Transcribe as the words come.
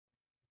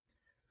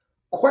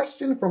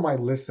Question for my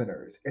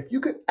listeners. If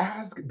you could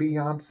ask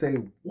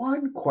Beyonce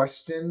one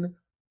question,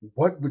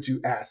 what would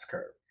you ask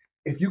her?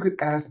 If you could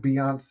ask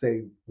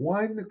Beyonce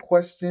one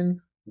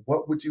question,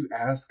 what would you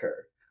ask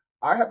her?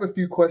 I have a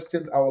few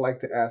questions I would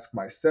like to ask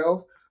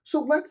myself, so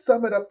let's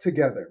sum it up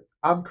together.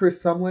 I'm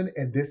Chris Sumlin,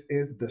 and this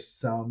is the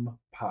Sum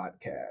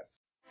Podcast.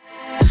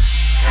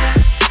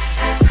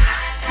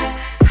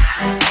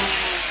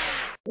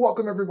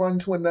 Welcome, everyone,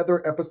 to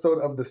another episode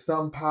of the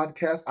Sum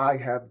Podcast. I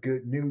have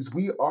good news.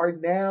 We are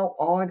now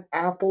on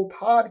Apple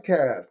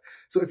Podcasts.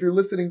 So if you're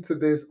listening to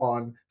this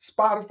on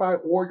Spotify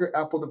or your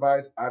Apple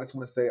device, I just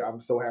want to say I'm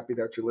so happy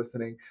that you're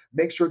listening.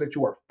 Make sure that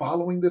you are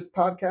following this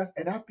podcast.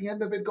 And at the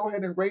end of it, go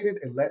ahead and rate it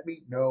and let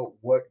me know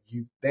what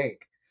you think.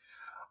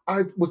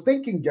 I was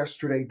thinking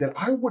yesterday that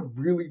I would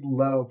really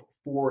love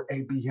for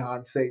a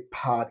Beyonce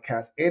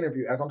podcast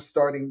interview as I'm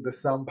starting the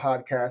Some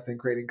podcast and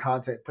creating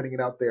content, putting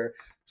it out there.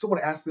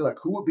 Someone asked me, like,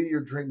 who would be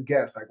your dream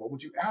guest? Like, what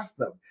would you ask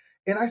them?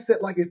 And I said,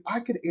 like, if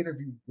I could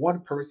interview one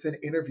person,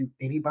 interview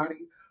anybody,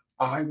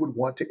 I would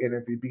want to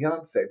interview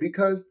Beyonce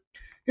because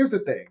here's the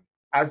thing.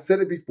 I've said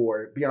it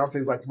before. Beyonce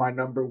is like my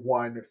number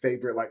one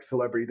favorite like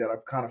celebrity that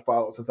I've kind of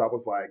followed since I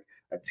was like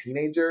a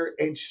teenager,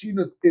 and she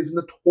is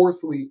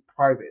notoriously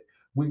private.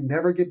 We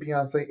never get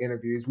Beyonce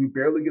interviews. We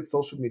barely get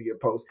social media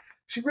posts.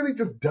 She really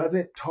just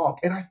doesn't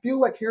talk. And I feel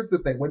like here's the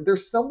thing when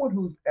there's someone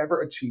who's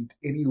ever achieved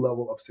any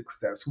level of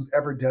success, who's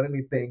ever done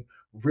anything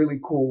really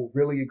cool,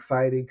 really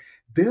exciting,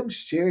 them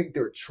sharing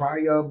their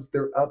triumphs,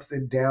 their ups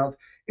and downs,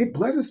 it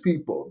blesses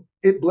people.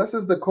 It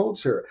blesses the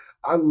culture.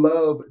 I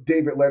love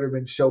David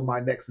Letterman's show, My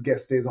Next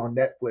Guest Is on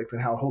Netflix,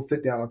 and how he'll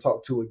sit down and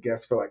talk to a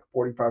guest for like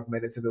 45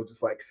 minutes and they'll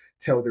just like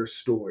tell their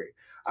story.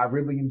 I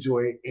really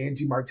enjoy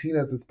Angie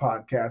Martinez's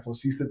podcast when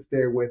she sits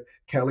there with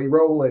Kelly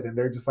Rowland and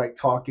they're just like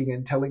talking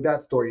and telling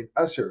that story. And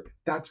Usher,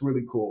 that's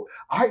really cool.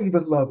 I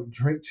even love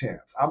Drink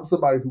Champs. I'm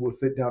somebody who will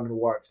sit down and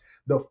watch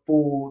the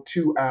full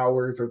 2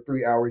 hours or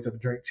 3 hours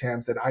of Drink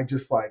Champs, and I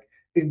just like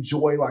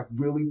enjoy like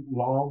really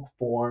long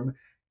form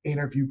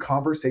interview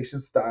conversation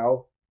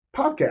style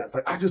podcasts.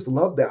 Like I just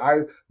love that. I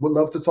would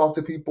love to talk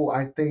to people.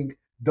 I think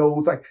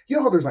those like you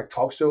know how there's like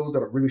talk shows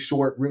that are really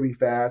short, really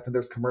fast, and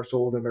there's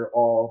commercials and they're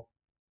all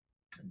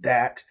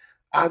that.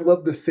 I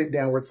love the sit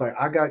down where it's like,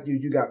 I got you,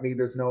 you got me.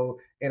 There's no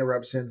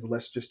interruptions.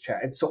 Let's just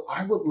chat. And so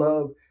I would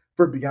love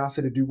for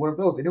Beyonce to do one of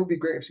those. And it would be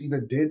great if she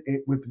even did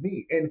it with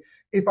me. And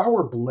if I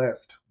were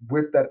blessed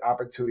with that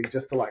opportunity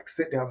just to like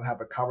sit down and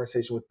have a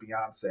conversation with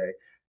Beyonce,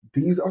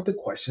 these are the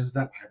questions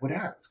that I would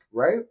ask,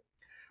 right?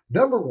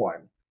 Number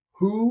one,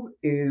 who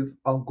is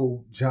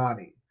Uncle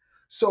Johnny?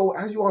 So,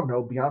 as you all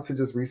know, Beyonce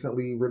just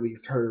recently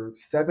released her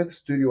seventh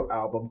studio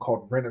album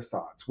called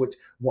Renaissance, which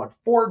won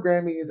 4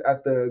 Grammys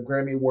at the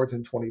Grammy Awards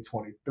in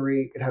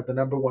 2023. It had the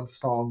number one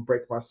song,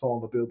 Break My Soul,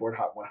 on the Billboard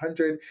Hot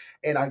 100.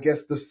 And I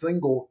guess the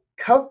single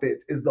Cuff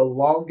It is the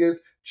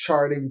longest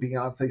charting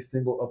Beyonce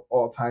single of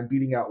all time,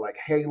 beating out like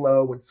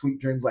Halo and Sweet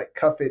Dreams. Like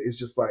Cuff It is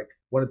just like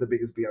one of the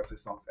biggest Beyonce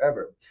songs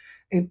ever.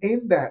 And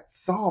in that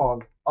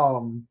song,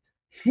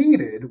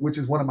 Heated, which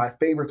is one of my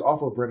favorites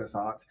off of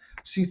Renaissance,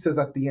 she says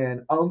at the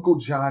end, Uncle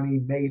Johnny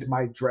made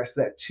my dress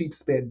that cheap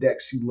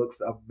spandex, she looks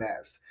a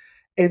mess.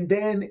 And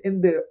then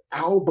in the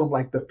album,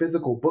 like the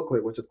physical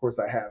booklet, which of course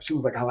I have, she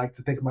was like, I like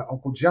to thank my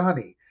Uncle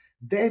Johnny.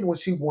 Then when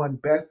she won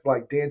Best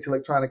like Dance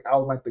Electronic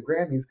Album at the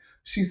Grammys,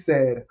 she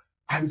said,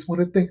 I just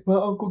want to thank my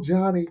Uncle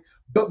Johnny.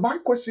 But my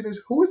question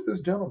is, who is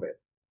this gentleman?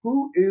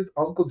 Who is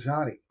Uncle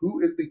Johnny? Who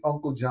is the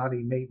Uncle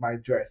Johnny made my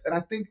dress? And I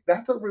think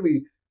that's a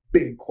really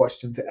big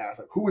question to ask.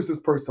 Like, who is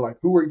this person? Like,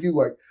 who are you?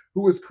 Like,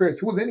 who is Chris?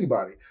 Who is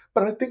anybody?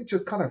 But I think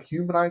just kind of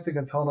humanizing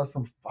and telling us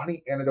some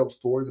funny anecdote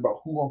stories about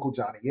who Uncle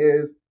Johnny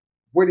is,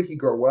 where did he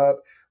grow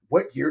up,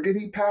 what year did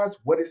he pass,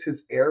 what is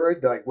his era?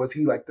 Like, was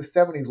he like the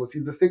 70s? Was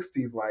he the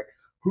 60s? Like,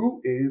 who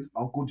is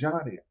Uncle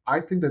Johnny? I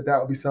think that that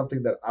would be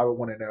something that I would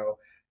want to know.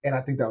 And I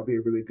think that would be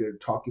a really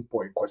good talking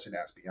point question to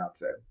ask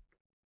Beyonce.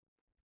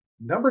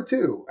 Number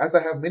two, as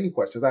I have many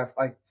questions, I have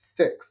like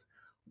six.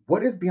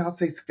 What is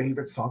Beyonce's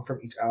favorite song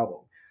from each album?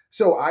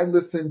 So I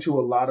listen to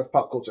a lot of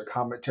pop culture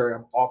commentary.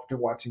 I'm often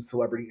watching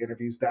celebrity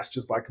interviews. That's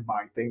just like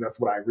my thing. That's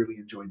what I really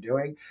enjoy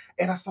doing.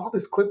 And I saw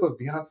this clip of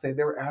Beyonce. And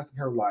they were asking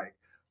her like,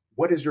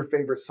 what is your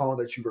favorite song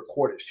that you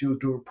recorded? She was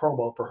doing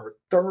promo for her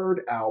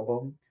third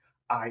album,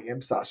 I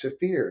Am Sasha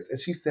Fierce. And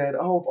she said,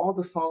 oh, of all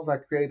the songs I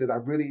created, I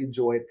really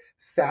enjoyed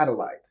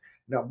Satellites.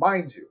 Now,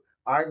 mind you,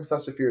 I Am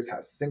Sasha Fierce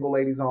has Single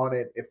Ladies on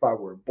it, If I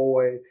Were a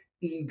Boy,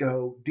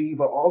 Ego,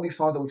 Diva, all these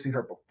songs that we've seen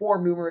her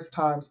perform numerous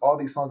times, all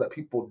these songs that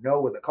people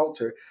know in the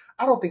culture.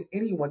 I don't think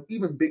anyone,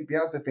 even big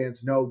Beyonce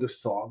fans, know the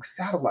song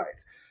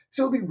Satellites.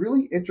 So it'll be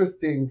really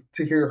interesting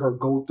to hear her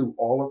go through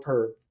all of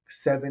her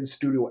 7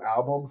 studio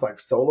albums, like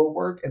solo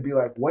work, and be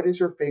like, what is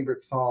your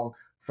favorite song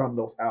from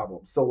those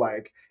albums? So,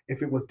 like,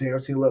 if it was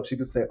Dancing Love, she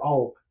could say,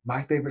 oh,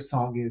 my favorite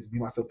song is Me,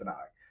 Myself, and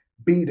I.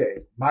 B Day,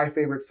 my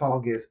favorite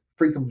song is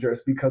Freakum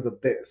Dress because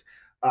of this.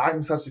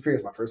 I'm Such a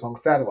Fierce, my first song,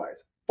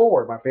 Satellites.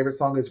 Four, my favorite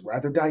song is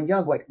Rather Die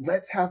Young. Like,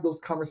 let's have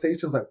those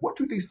conversations. Like, what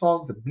do these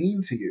songs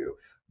mean to you?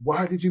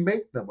 Why did you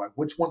make them? Like,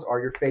 which ones are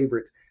your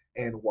favorites?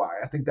 and why?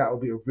 I think that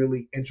would be a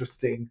really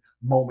interesting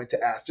moment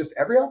to ask just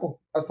every album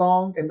a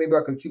song and maybe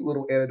like a cute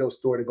little anecdote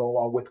story to go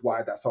along with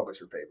why that song is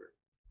your favorite.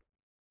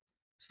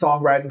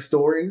 Songwriting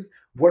stories.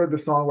 What are the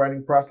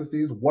songwriting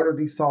processes? What are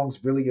these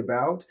songs really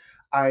about?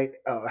 I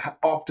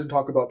often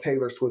talk about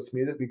Taylor Swift's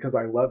music because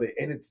I love it,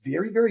 and it's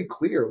very, very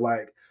clear.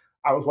 Like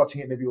I was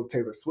watching an interview with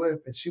Taylor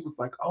Swift, and she was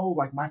like, "Oh,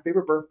 like my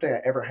favorite birthday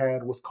I ever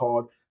had was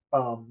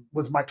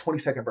my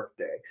 22nd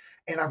birthday,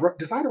 and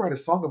decided to write a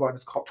song about it.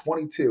 It's called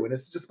 22, and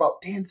it's just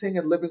about dancing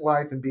and living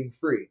life and being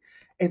free."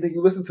 And then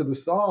you listen to the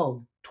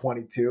song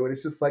 22, and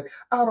it's just like,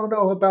 I don't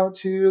know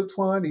about you,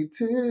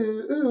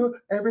 22,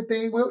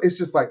 everything will. It's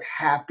just like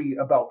happy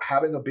about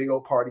having a big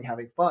old party,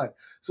 having fun.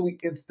 So we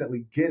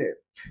instantly get it.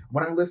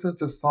 When I listen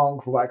to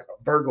songs like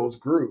Virgo's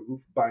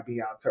Groove by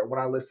Beyonce, or when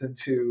I listen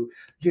to,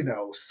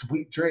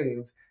 Sweet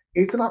Dreams,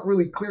 it's not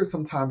really clear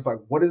sometimes,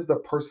 like, what is the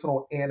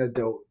personal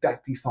anecdote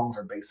that these songs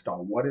are based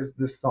on? What is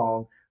this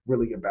song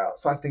really about?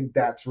 So I think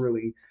that's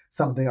really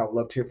something I would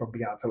love to hear from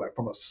Beyonce, like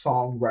from a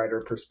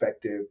songwriter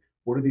perspective.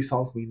 What do these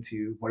songs mean to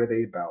you? What are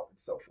they about? And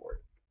so forth.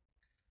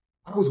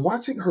 I was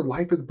watching her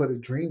Life is But a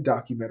Dream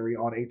documentary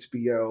on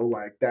HBO,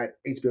 like that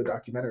HBO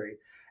documentary.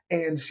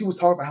 And she was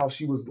talking about how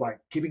she was like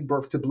giving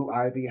birth to Blue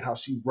Ivy and how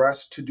she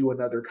rushed to do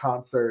another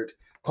concert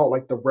called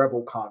like the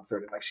Rebel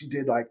concert. And like she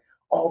did like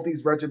all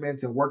these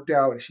regiments and worked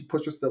out and she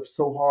pushed herself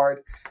so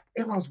hard.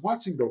 And when I was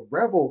watching the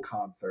Rebel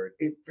concert,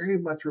 it very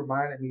much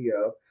reminded me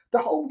of the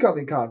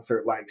Homecoming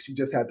concert. Like she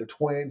just had the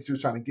twins. She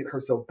was trying to get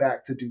herself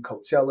back to do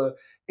Coachella.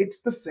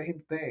 It's the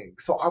same thing.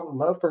 So I would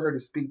love for her to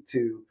speak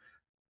to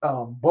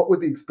what were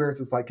the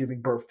experiences like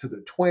giving birth to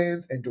the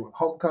twins and doing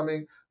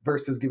Homecoming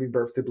versus giving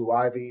birth to Blue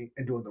Ivy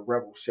and doing the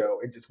Rebel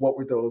show, and just what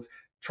were those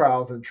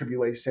trials and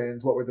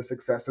tribulations? What were the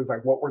successes?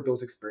 Like, what were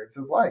those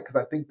experiences like? Because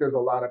I think there's a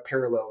lot of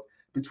parallels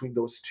between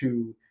those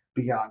two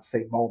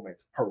Beyonce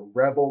moments. Her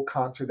Rebel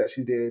concert that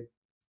she did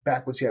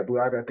back when she had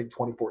Blue Ivy, I think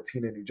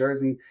 2014 in New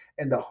Jersey,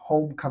 and the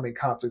Homecoming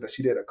concert that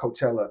she did at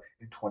Coachella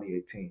in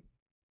 2018.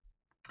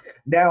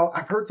 Now,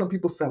 I've heard some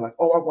people say like,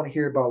 "Oh, I want to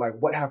hear about like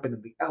what happened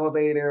in the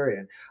elevator,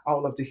 and I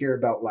would love to hear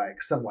about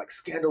like some like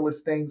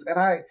scandalous things." And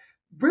I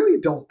really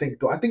don't think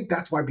though. I think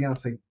that's why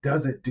Beyonce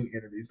doesn't do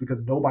interviews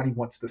because nobody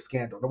wants the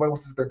scandal. Nobody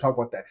wants to sit there and talk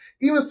about that.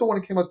 Even if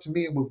someone came up to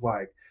me and was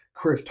like,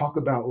 "Chris, talk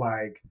about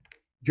like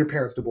your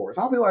parents' divorce,"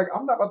 I'll be like,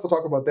 "I'm not about to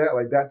talk about that.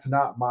 Like that's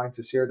not mine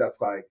to share.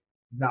 That's like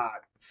not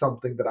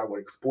something that I would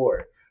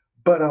explore."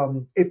 But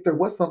if there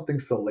was something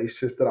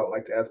salacious that I would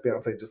like to ask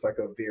Beyonce, just like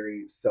a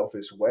very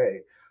selfish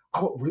way,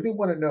 I would really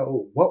want to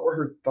know what were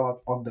her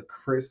thoughts on the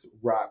Chris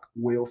Rock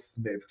Will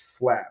Smith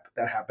slap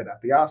that happened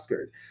at the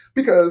Oscars.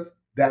 Because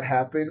that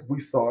happened. We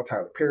saw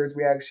Tyler Perry's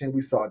reaction.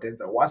 We saw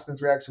Denzel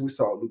Washington's reaction. We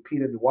saw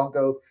Lupita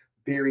Nyong'o's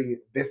very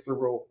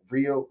visceral,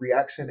 real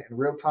reaction in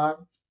real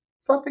time.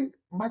 So I think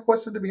my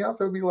question to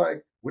Beyonce would be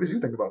like, what did you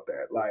think about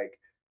that? Like,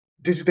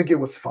 did you think it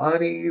was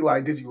funny?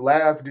 Like, did you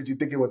laugh? Did you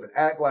think it was an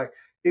act? Like,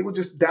 it would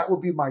just, that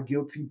would be my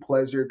guilty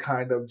pleasure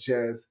kind of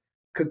just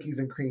cookies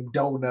and cream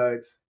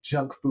donuts,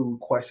 junk food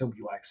question would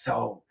be like,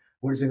 so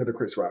what do you think of the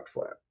Chris Rock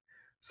slap?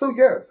 So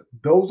yes,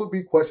 those would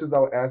be questions I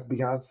would ask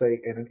Beyonce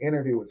in an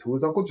interview. Is who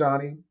is Uncle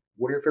Johnny?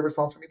 What are your favorite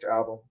songs from each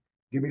album?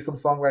 Give me some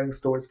songwriting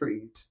stories for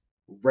each.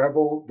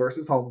 Rebel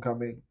versus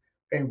Homecoming.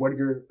 And what are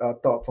your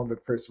thoughts on the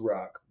Chris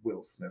Rock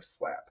Will Smith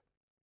slap?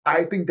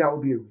 I think that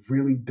would be a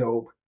really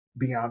dope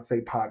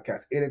Beyonce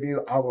podcast interview.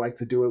 I would like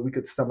to do it. We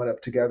could sum it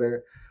up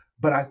together.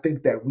 But I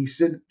think that we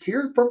should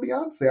hear from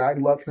Beyonce. I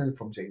love hearing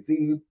from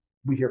Jay-Z.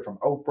 We hear from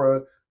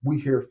Oprah. We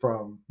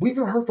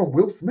even heard from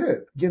Will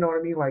Smith. You know what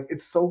I mean? Like,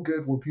 it's so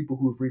good when people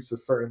who've reached a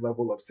certain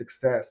level of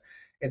success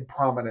and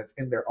prominence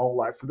in their own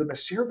lives for them to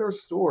share their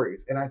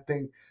stories. And I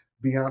think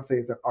Beyonce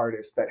is an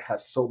artist that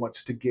has so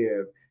much to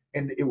give.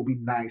 And it would be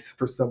nice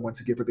for someone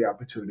to give her the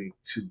opportunity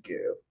to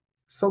give.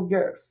 So,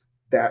 yes,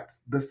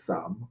 that's the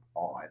sum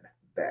on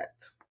that.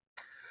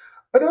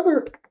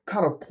 Another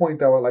kind of point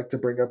that I would like to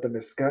bring up and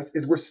discuss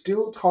is we're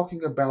still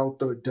talking about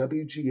the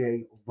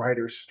WGA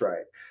writer's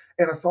strike.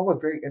 And I saw a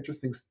very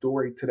interesting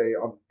story today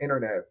on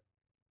internet,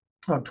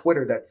 on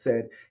Twitter, that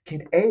said,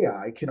 can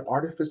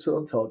artificial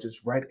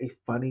intelligence write a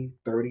funny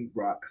 30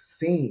 Rock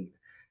scene?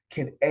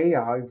 Can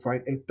AI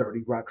write a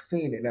 30 Rock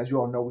scene? And as you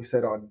all know, we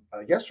said on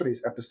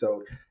yesterday's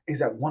episode, is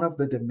that one of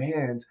the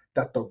demands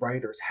that the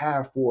writers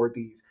have for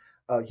these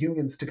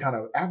unions to kind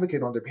of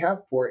advocate on their behalf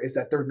for is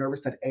that they're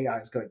nervous that AI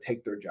is going to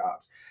take their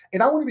jobs.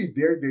 And I want to be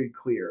very, very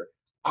clear.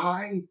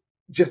 I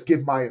just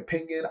give my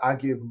opinion. I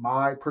give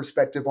my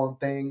perspective on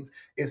things.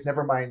 It's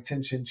never my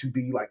intention to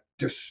be like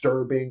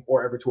disturbing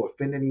or ever to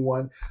offend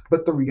anyone.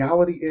 But the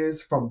reality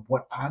is, from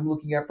what I'm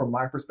looking at from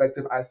my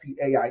perspective, I see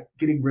AI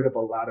getting rid of a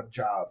lot of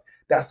jobs.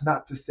 That's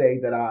not to say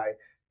that I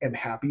am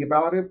happy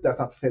about it. That's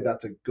not to say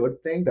that's a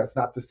good thing. That's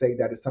not to say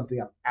that it's something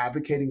I'm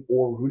advocating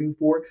or rooting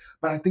for.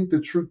 But I think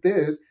the truth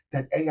is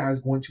that AI is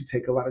going to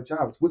take a lot of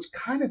jobs, which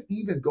kind of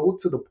even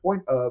goes to the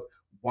point of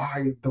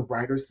why the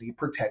writers need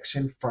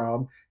protection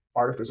from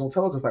artificial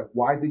intelligence, like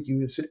why the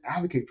union should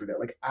advocate for that.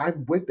 Like,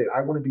 I'm with it.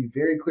 I want to be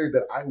very clear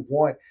that I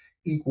want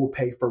equal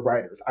pay for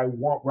writers. I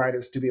want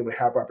writers to be able to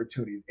have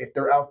opportunities. If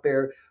they're out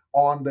there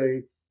on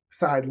the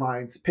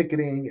sidelines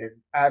picketing and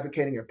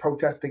advocating and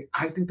protesting,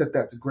 I think that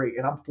that's great.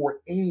 And I'm for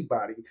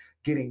anybody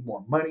getting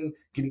more money,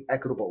 getting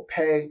equitable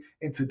pay,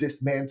 and to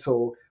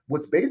dismantle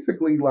what's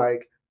basically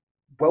like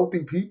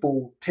wealthy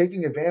people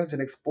taking advantage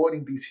and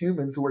exploiting these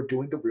humans who are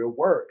doing the real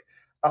work.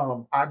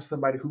 I'm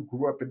somebody who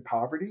grew up in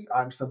poverty.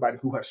 I'm somebody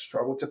who has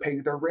struggled to pay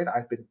their rent.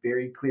 I've been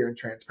very clear and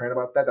transparent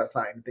about that. That's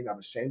not anything I'm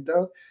ashamed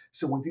of.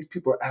 So when these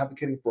people are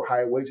advocating for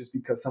higher wages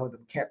because some of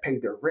them can't pay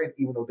their rent,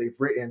 even though they've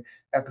written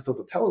episodes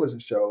of television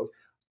shows,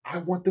 I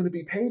want them to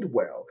be paid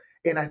well.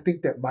 And I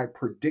think that my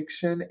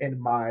prediction and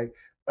my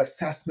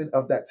assessment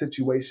of that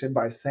situation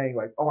by saying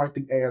like, oh, I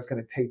think AI is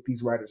going to take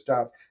these writers'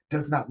 jobs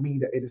does not mean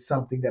that it is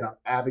something that I'm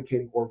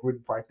advocating or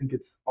rooting for. I think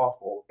it's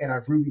awful, and I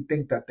really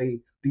think that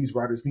these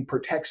writers need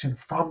protection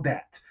from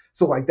that.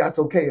 So like that's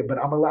okay, but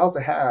I'm allowed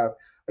to have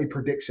a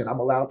prediction. I'm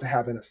allowed to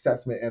have an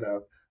assessment and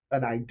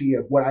an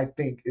idea of what I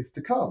think is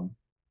to come.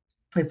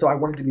 And so I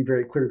wanted to be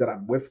very clear that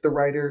I'm with the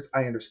writers.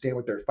 I understand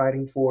what they're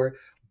fighting for,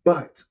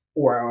 but,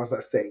 or as I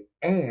say,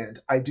 and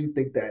I do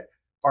think that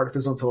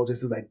artificial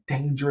intelligence is a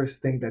dangerous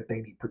thing that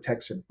they need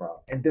protection from.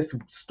 And this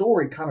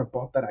story kind of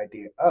brought that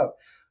idea up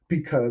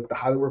because the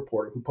Hollywood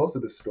Reporter who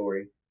posted this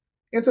story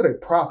entered a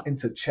prompt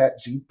into Chat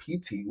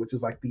GPT, which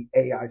is like the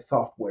AI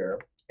software,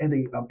 and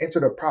they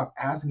entered a prompt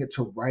asking it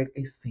to write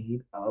a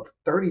scene of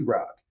 30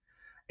 Rock.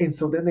 And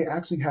so then they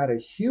actually had a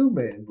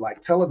human,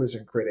 like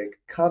television critic,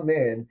 come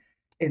in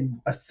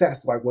and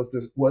assess like was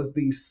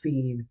the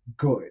scene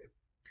good?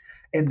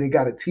 And they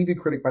got a TV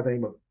critic by the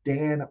name of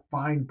Dan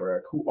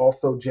Feinberg, who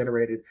also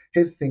generated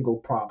his single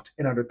prompt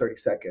in under 30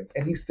 seconds.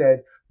 And he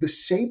said the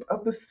shape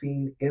of the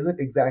scene isn't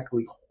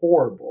exactly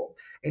horrible,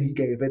 and he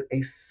gave it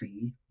a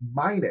C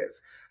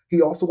minus.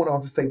 He also went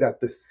on to say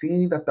that the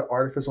scene that the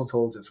artificial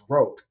intelligence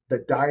wrote, the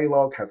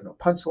dialogue has no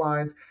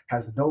punchlines,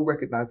 has no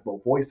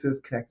recognizable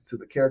voices connected to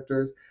the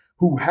characters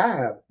who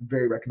have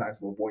very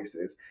recognizable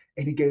voices,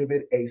 and he gave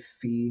it a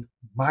C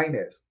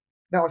minus.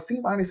 Now, a C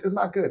minus is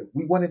not good.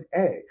 We want an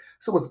A.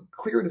 So it's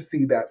clear to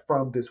see that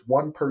from this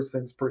one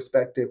person's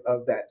perspective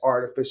of that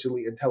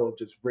artificially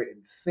intelligence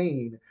written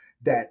scene,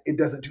 that it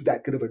doesn't do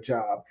that good of a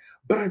job.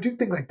 But I do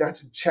think like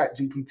that's Chat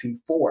GPT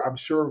 4. I'm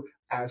sure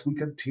as we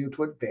continue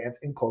to advance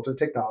in culture and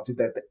technology,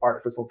 that the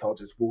artificial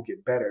intelligence will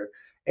get better.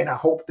 And I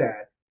hope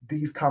that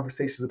these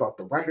conversations about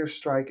the writer's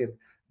strike and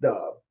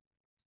the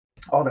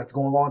all that's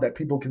going on that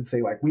people can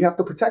say like we have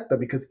to protect them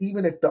because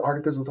even if the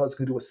artificial intelligence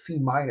can do a C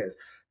minus,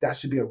 that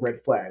should be a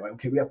red flag. Like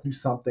okay, we have to do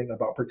something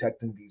about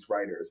protecting these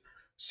writers.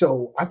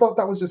 So I thought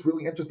that was just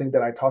really interesting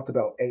that I talked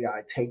about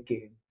AI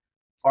taking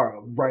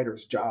our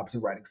writers' jobs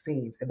and writing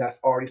scenes, and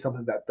that's already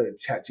something that the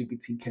Chat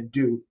GPT can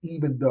do,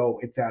 even though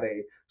it's at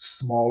a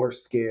smaller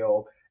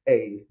scale,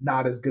 a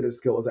not as good a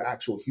skill as an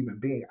actual human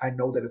being. I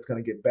know that it's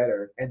going to get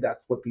better, and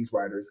that's what these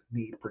writers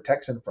need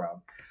protection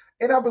from.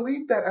 And I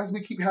believe that as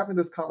we keep having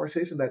this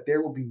conversation, that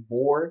there will be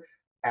more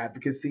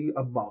advocacy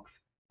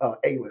amongst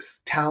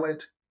A-list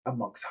talent,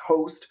 amongst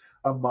hosts,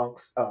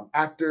 amongst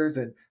actors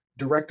and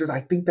directors. I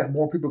think that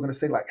more people are going to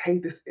say like, "Hey,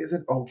 this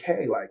isn't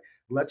okay." Like,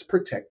 let's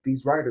protect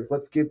these writers.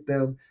 Let's give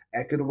them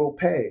equitable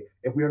pay.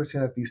 If we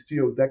understand that these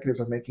studio executives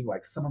are making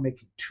like some are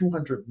making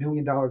 $200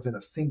 million in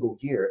a single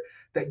year,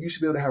 that you should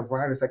be able to have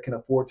writers that can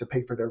afford to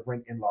pay for their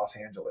rent in Los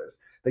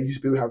Angeles. That you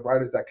should be able to have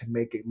writers that can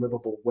make a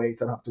livable wage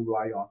that don't have to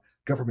rely on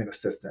government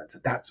assistance.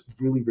 That's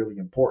really, really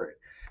important.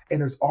 And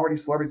there's already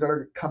celebrities that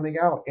are coming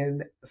out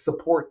in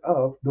support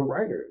of the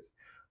writers.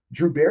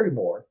 Drew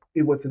Barrymore,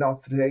 it was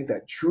announced today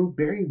that Drew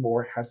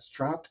Barrymore has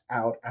dropped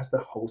out as the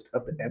host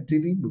of the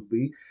MTV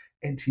Movie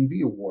and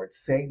TV Awards,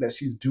 saying that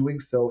she's doing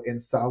so in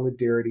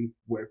solidarity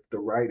with the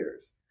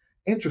writers.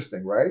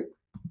 Interesting, right?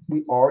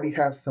 We already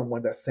have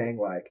someone that's saying,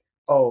 like,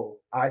 oh,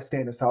 I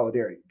stand in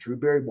solidarity. Drew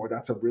Barrymore,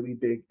 that's a really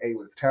big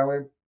A-list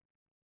talent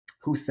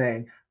who's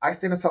saying, I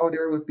stand in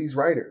solidarity with these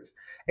writers.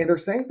 And they're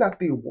saying that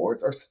the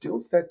awards are still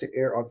set to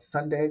air on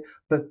Sunday,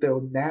 but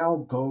they'll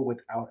now go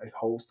without a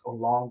host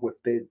along with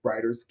the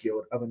Writers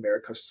Guild of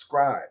America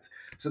scribes.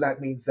 So that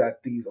means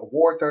that these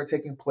awards that are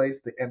taking place,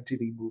 the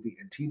MTV Movie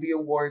and TV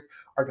Awards,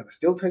 are going to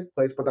still take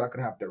place, but they're not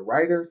going to have their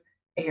writers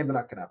and they're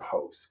not going to have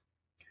hosts.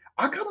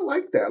 I kind of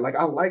like that. Like,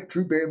 I like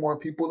Drew Barrymore,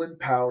 people in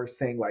power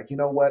saying, like, you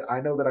know what? I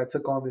know that I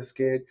took on this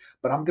gig,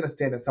 but I'm going to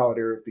stand in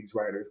solidarity with these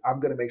writers. I'm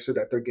going to make sure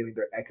that they're getting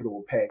their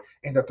equitable pay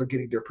and that they're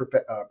getting their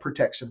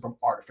protection from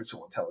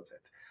artificial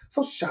intelligence.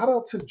 So, shout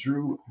out to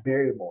Drew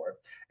Barrymore.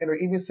 And they're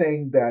even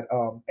saying that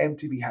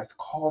MTV has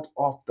called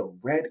off the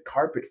red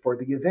carpet for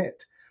the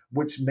event,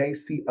 which may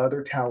see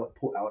other talent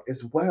pull out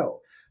as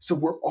well. So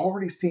we're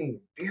already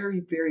seeing very,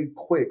 very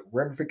quick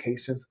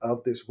ramifications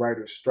of this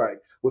writer's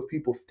strike with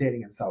people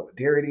standing in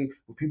solidarity,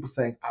 with people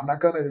saying, I'm not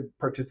going to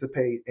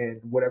participate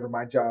in whatever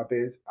my job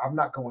is. I'm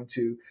not going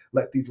to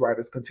let these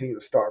writers continue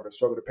to starve and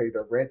struggle to pay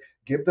their rent.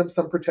 Give them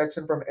some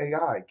protection from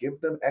AI, give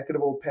them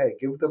equitable pay,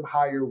 give them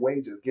higher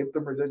wages, give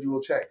them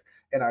residual checks.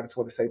 And I just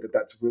want to say that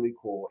that's really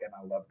cool and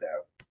I love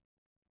that.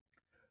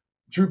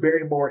 Drew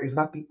Barrymore is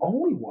not the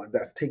only one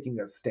that's taking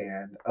a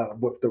stand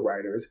with the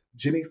writers.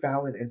 Jimmy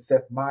Fallon and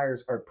Seth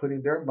Meyers are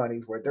putting their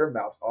monies where their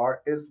mouths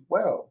are as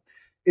well.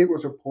 It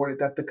was reported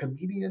that the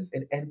comedians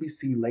and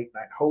NBC late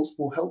night hosts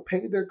will help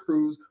pay their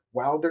crews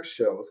while their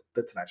shows,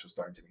 The Tonight Show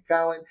starring Jimmy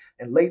Fallon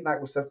and Late Night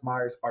with Seth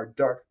Meyers, are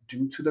dark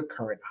due to the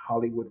current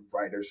Hollywood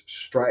writers'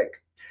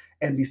 strike.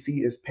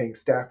 NBC is paying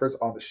staffers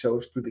on the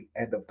shows through the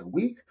end of the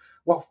week,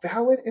 while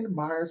Fallon and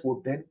Myers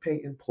will then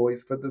pay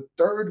employees for the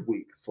third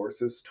week,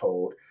 sources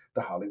told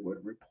The Hollywood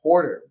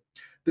Reporter.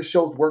 The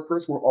show's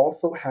workers will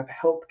also have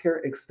health care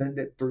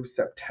extended through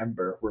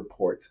September,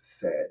 reports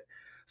said.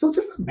 So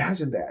just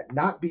imagine that,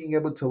 not being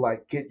able to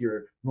like get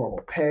your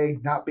normal pay,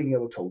 not being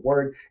able to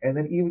work, and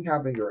then even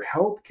having your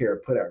health care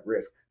put at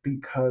risk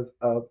because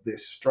of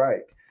this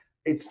strike.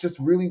 It's just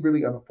really,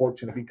 really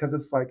unfortunate because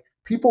it's like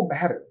people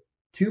matter.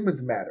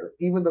 Humans matter.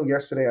 Even though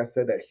yesterday I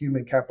said that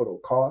human capital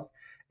costs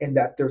and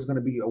that there's going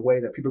to be a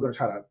way that people are going to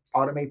try to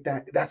automate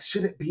that, that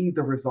shouldn't be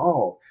the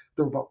resolve.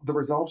 The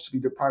resolve should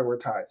be to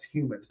prioritize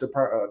humans, to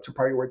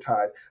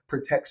prioritize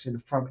protection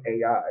from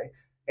AI.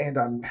 And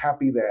I'm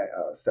happy that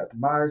Seth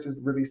Meyers has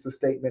released a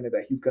statement and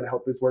that he's going to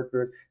help his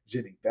workers.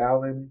 Jimmy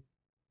Fallon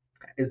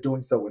is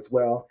doing so as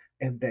well,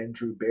 and then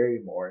Drew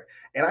Barrymore.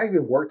 And I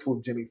even worked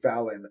with Jimmy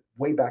Fallon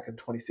way back in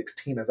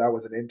 2016 as I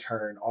was an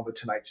intern on The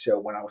Tonight Show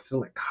when I was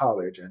still in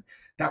college. And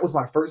that was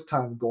my first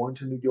time going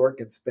to New York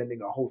and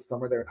spending a whole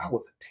summer there. I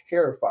was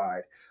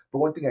terrified. But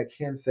one thing I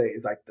can say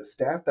is like the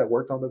staff that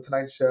worked on The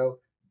Tonight Show,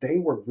 they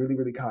were really,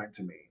 really kind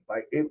to me.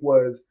 Like it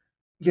was,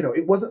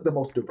 it wasn't the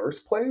most diverse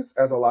place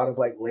as a lot of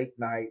like late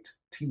night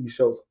TV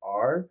shows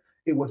are.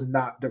 It was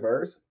not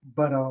diverse,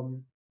 but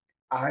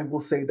I will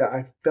say that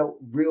I felt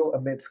real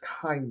immense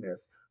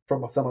kindness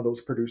from some of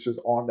those producers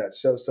on that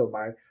show. So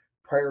my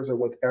prayers are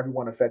with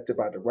everyone affected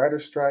by the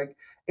writer's strike.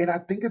 And I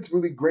think it's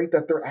really great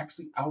that they're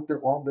actually out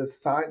there on the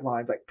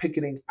sidelines, like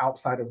picketing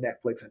outside of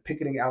Netflix and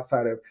picketing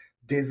outside of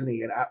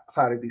Disney and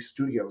outside of these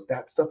studios.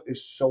 That stuff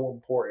is so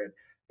important.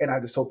 And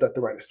I just hope that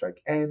the writer's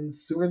strike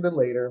ends sooner than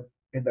later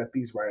and that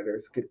these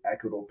writers get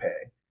equitable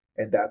pay.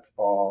 And that's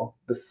all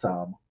the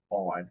sum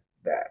on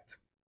that.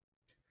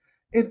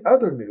 In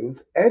other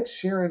news, Ed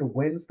Sheeran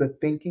wins the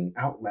Thinking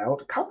Out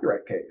Loud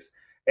copyright case.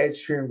 Ed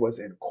Sheeran was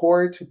in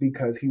court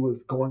because he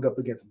was going up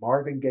against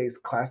Marvin Gaye's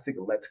classic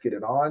Let's Get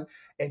It On,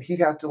 and he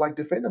had to like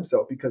defend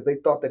himself because they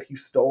thought that he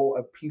stole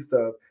a piece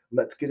of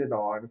Let's Get It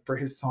On for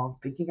his song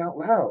Thinking Out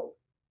Loud.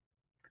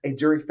 A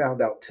jury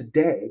found out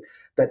today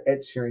that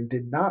Ed Sheeran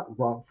did not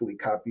wrongfully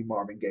copy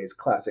Marvin Gaye's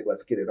classic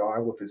Let's Get It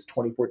On with his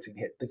 2014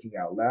 hit Thinking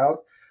Out Loud.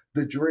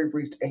 The jury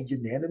reached a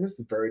unanimous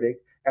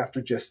verdict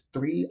after just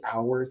 3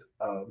 hours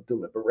of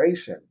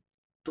deliberation.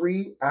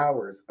 3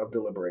 hours of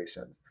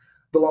deliberations.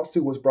 The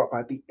lawsuit was brought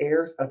by the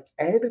heirs of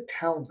Ed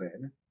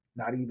Townsend,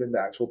 not even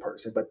the actual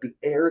person, but the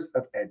heirs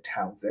of Ed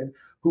Townsend,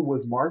 who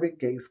was Marvin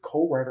Gaye's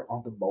co writer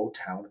on the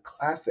Motown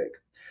classic.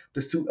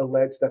 The suit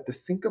alleged that the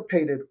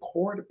syncopated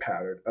chord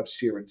pattern of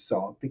Sheeran's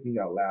song, Thinking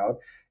Out Loud,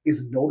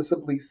 is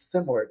noticeably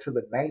similar to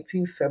the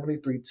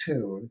 1973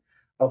 tune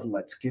of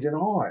Let's Get It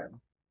On.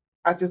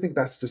 I just think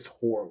that's just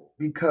horrible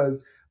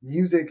because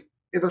music,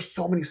 there's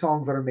so many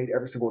songs that are made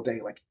every single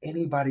day. Like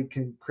anybody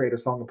can create a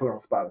song and put it on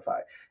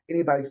Spotify.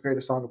 Anybody can create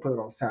a song and put it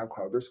on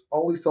SoundCloud. There's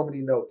only so many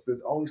notes.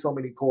 There's only so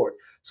many chords.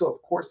 So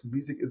of course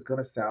music is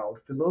gonna sound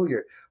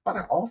familiar. But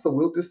I also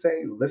will just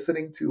say,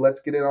 listening to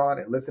Let's Get It On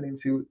and listening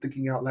to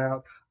Thinking Out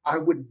Loud, I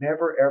would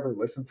never ever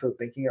listen to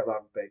Thinking Out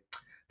Loud and think,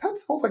 that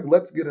sounds like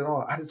Let's Get It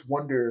On. I just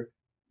wonder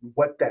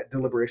what that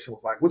deliberation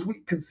was like, which we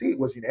can see it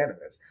was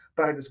unanimous.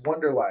 But I just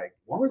wonder, like,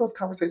 what were those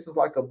conversations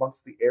like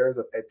amongst the heirs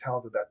of Ed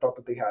Townsend that thought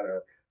that they had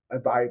a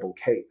viable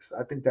case?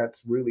 I think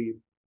that's really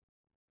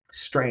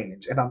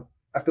strange. And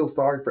I feel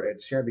sorry for Ed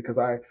Sheeran because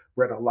I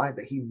read online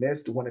that he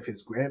missed one of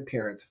his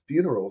grandparents'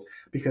 funerals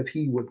because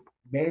he was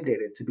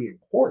mandated to be in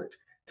court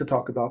to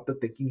talk about the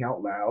Thinking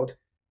Out Loud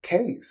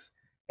case.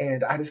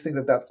 And I just think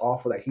that that's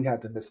awful that he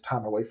had to miss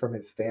time away from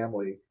his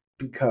family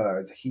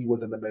because he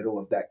was in the middle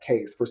of that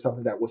case for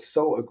something that was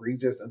so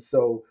egregious and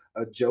so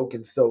a joke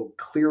and so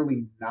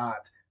clearly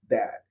not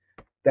that.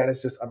 That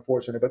is just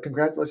unfortunate. But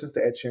congratulations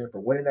to Ed Sheeran for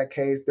winning that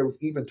case. There was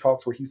even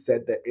talks where he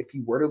said that if he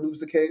were to lose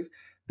the case,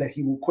 that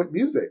he will quit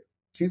music.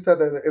 He said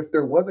that if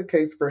there was a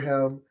case for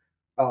him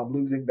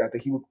losing that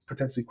he would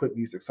potentially quit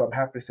music. So I'm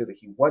happy to say that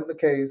he won the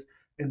case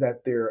and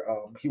that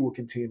he will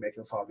continue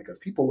making songs because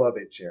people love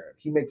Ed Sheeran.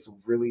 He makes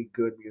really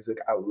good music.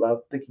 I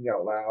love Thinking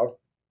Out Loud.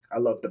 I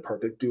love The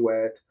Perfect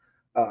Duet.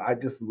 I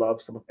just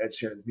love some of Ed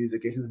Sheeran's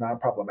music, and he's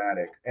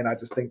non-problematic. And I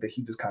just think that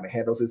he just kind of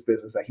handles his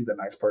business, that he's a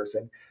nice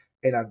person.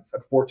 And it's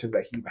unfortunate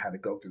that he even had to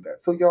go through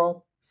that. So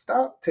y'all,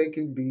 stop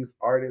taking these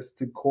artists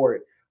to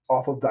court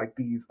off of like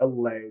these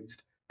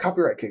alleged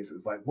copyright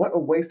cases. Like, what a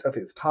waste of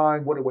his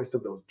time. What a waste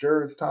of those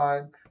jurors'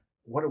 time.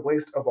 What a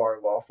waste of our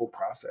lawful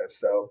process.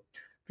 So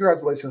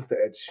congratulations to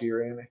Ed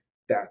Sheeran.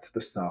 That's the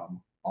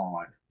sum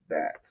on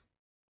that.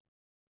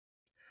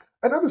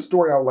 Another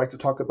story I would like to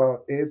talk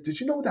about is, did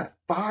you know that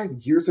 5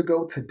 years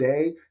ago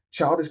today,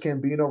 Childish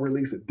Gambino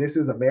released This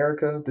Is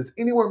America? Does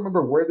anyone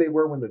remember where they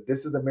were when the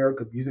This Is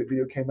America music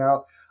video came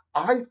out?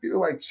 I feel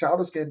like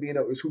Childish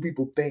Gambino is who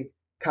people think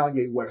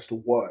Kanye West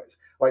was.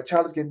 Like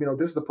Childish Gambino,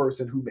 this is the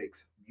person who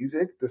makes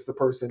music, this is the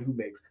person who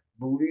makes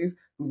movies,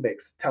 who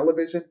makes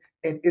television,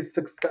 and is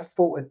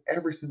successful in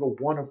every single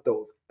one of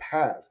those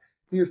paths.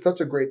 He is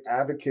such a great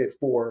advocate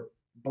for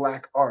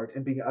Black art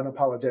and being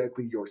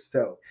unapologetically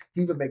yourself.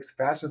 He even makes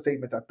fashion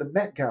statements at the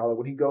Met Gala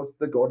when he goes to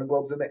the Golden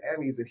Globes and the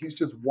Emmys, and he's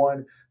just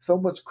won so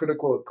much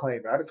critical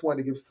acclaim. And I just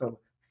wanted to give some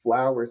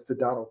flowers to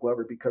Donald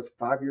Glover because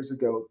 5 years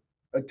ago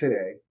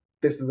today,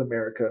 This Is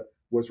America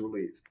was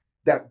released.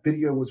 That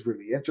video was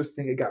really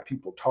interesting. It got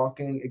people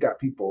talking, it got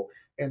people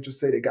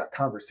interested, it got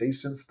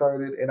conversations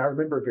started. And I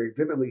remember very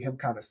vividly him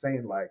kind of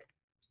saying, like,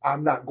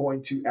 I'm not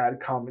going to add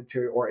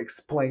commentary or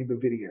explain the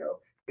video.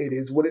 It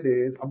is what it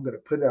is. I'm going to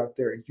put it out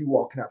there and you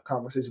all can have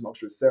conversations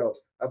amongst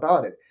yourselves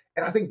about it.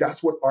 And I think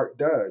that's what art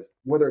does,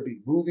 whether it be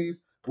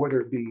movies,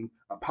 whether it be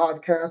a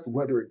podcast,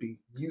 whether it be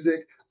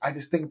music. I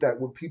just think that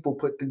when people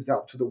put things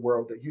out to the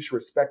world, that you should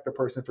respect the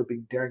person for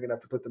being daring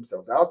enough to put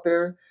themselves out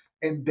there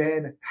and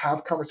then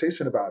have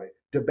conversation about it,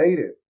 debate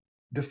it,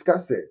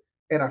 discuss it.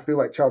 And I feel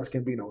like Childish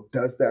Gambino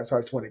does that. So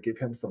I just want to give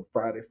him some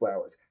Friday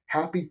flowers.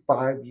 Happy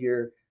 5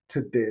 year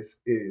to This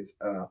Is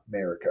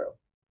America.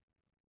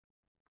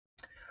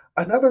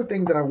 Another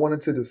thing that I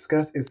wanted to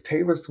discuss is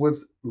Taylor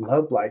Swift's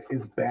love life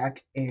is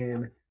back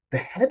in the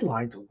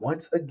headlines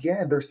once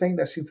again. They're saying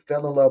that she's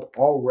fell in love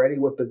already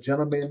with a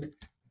gentleman,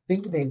 I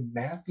think named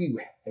Matthew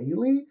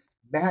Haley,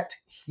 Matt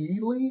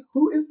Healy.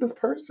 Who is this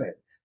person?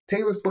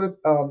 Taylor Swift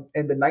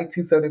and the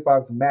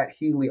 1975's Matt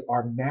Healy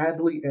are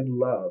madly in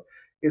love,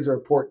 is a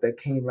report that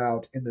came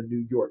out in the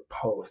New York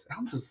Post. And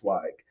I'm just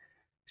like,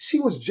 she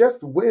was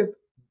just with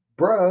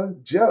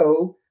bruh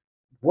Joe,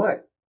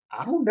 what?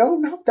 I don't know,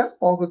 not that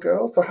long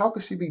ago. So how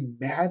could she be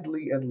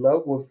madly in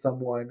love with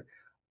someone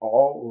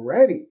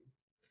already?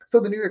 So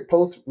the New York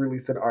Post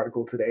released an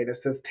article today that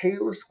says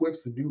Taylor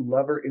Swift's new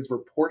lover is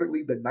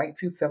reportedly the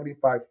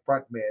 1975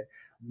 frontman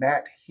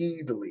Matt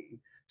Healy.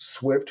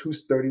 Swift,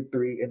 who's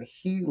 33, and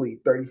Healy,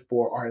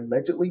 34, are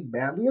allegedly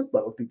madly in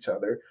love with each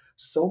other,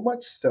 so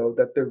much so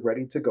that they're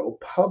ready to go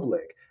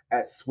public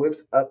at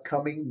Swift's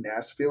upcoming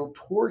Nashville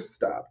tour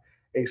stop,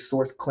 a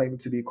source claiming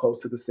to be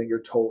close to the singer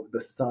told The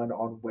Sun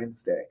on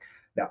Wednesday.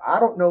 Now, I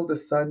don't know The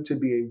Sun to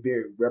be a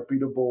very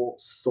reputable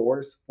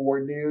source for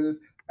news.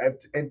 And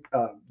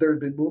there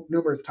have been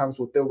numerous times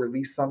where they'll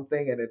release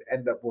something and it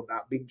end up will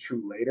not being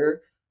true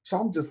later. So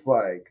I'm just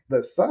like,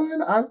 The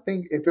Sun, I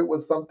think if it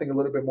was something a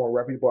little bit more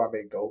reputable, I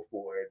may go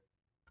for it.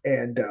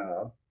 And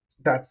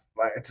that's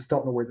like, I just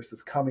don't know where this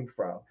is coming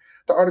from.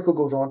 The article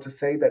goes on to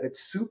say that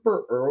it's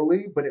super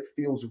early, but it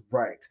feels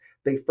right.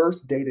 They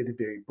first dated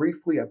very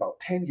briefly about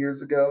 10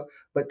 years ago,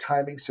 but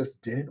timings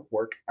just didn't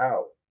work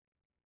out.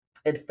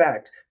 In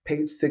fact,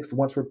 Page Six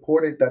once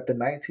reported that the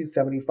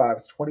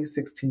 1975's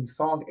 2016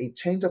 song A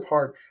Change of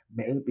Heart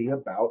may be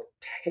about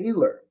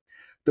Taylor.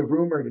 The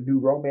rumored new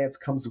romance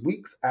comes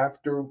weeks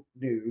after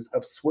news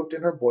of Swift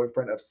and her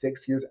boyfriend of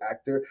 6 years,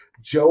 actor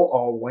Joe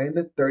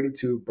Alwyn,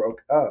 32,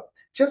 broke up.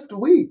 Just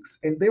weeks,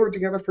 and they were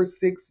together for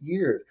 6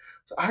 years.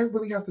 So I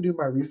really have to do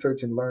my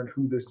research and learn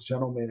who this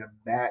gentleman,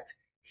 Matt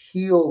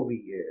Healy,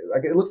 is.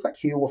 Like it looks like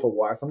Heel with a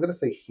Y, so I'm gonna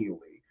say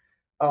Healy.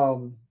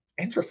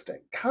 Interesting.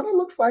 Kind of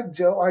looks like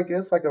Joe, I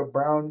guess, like a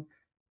brown,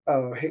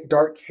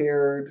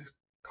 dark-haired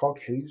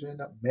Caucasian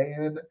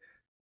man.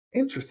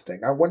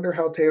 Interesting. I wonder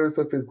how Taylor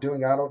Swift is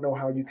doing. I don't know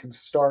how you can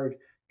start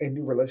a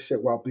new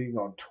relationship while being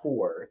on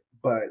tour,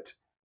 but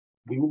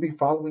we will be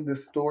following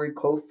this story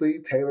closely.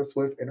 Taylor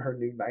Swift and her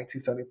new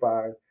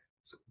 1975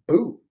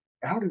 Boo.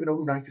 I don't even know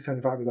who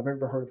 1975 is. I've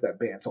never heard of that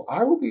band. So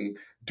I will be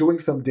doing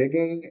some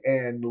digging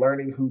and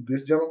learning who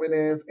this gentleman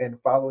is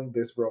and following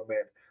this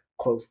romance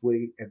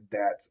closely. And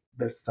that's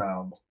the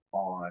sum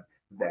on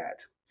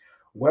that.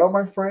 Well,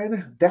 my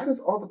friend, that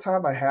is all the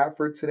time I have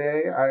for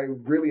today. I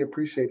really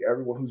appreciate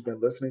everyone who's been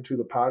listening to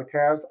the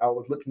podcast. I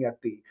was looking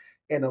at the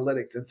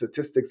analytics and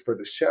statistics for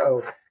the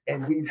show,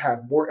 and we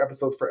have more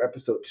episodes for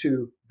episode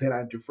 2 than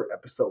I do for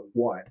episode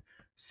 1.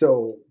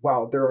 So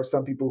while there are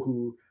some people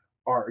who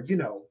are,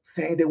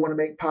 saying they want to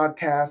make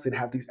podcasts and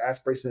have these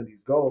aspirations and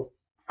these goals,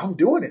 I'm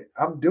doing it.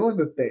 I'm doing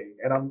the thing,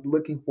 and I'm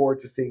looking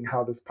forward to seeing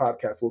how this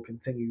podcast will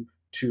continue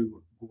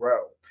to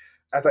grow.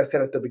 As I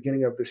said at the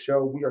beginning of the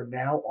show, we are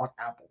now on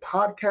Apple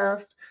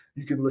Podcast.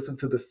 You can listen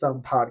to the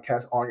Some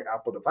Podcast on your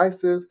Apple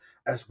devices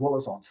as well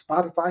as on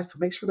Spotify. So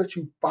make sure that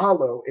you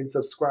follow and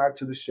subscribe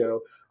to the show,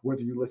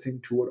 whether you're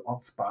listening to it on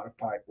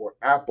Spotify or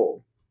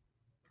Apple.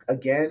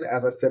 Again,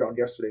 as I said on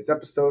yesterday's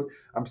episode,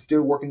 I'm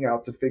still working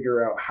out to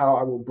figure out how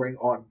I will bring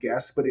on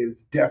guests, but it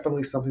is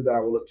definitely something that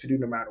I will look to do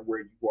no matter where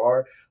you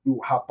are. We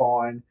will hop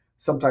on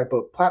some type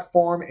of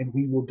platform and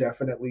we will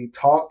definitely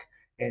talk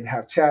and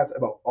have chats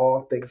about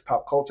all things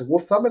pop culture. We'll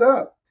sum it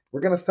up. We're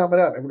going to sum it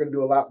up and we're going to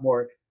do a lot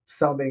more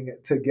summing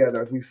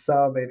together as we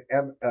sum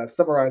and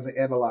summarize and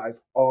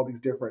analyze all these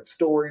different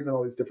stories and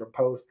all these different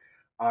posts.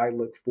 I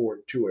look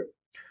forward to it.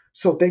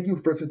 So thank you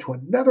for listening to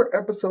another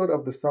episode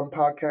of the Sum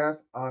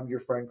Podcast. I'm your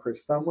friend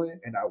Chris Sumlin,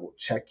 and I will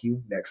check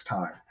you next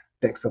time.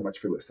 Thanks so much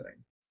for listening.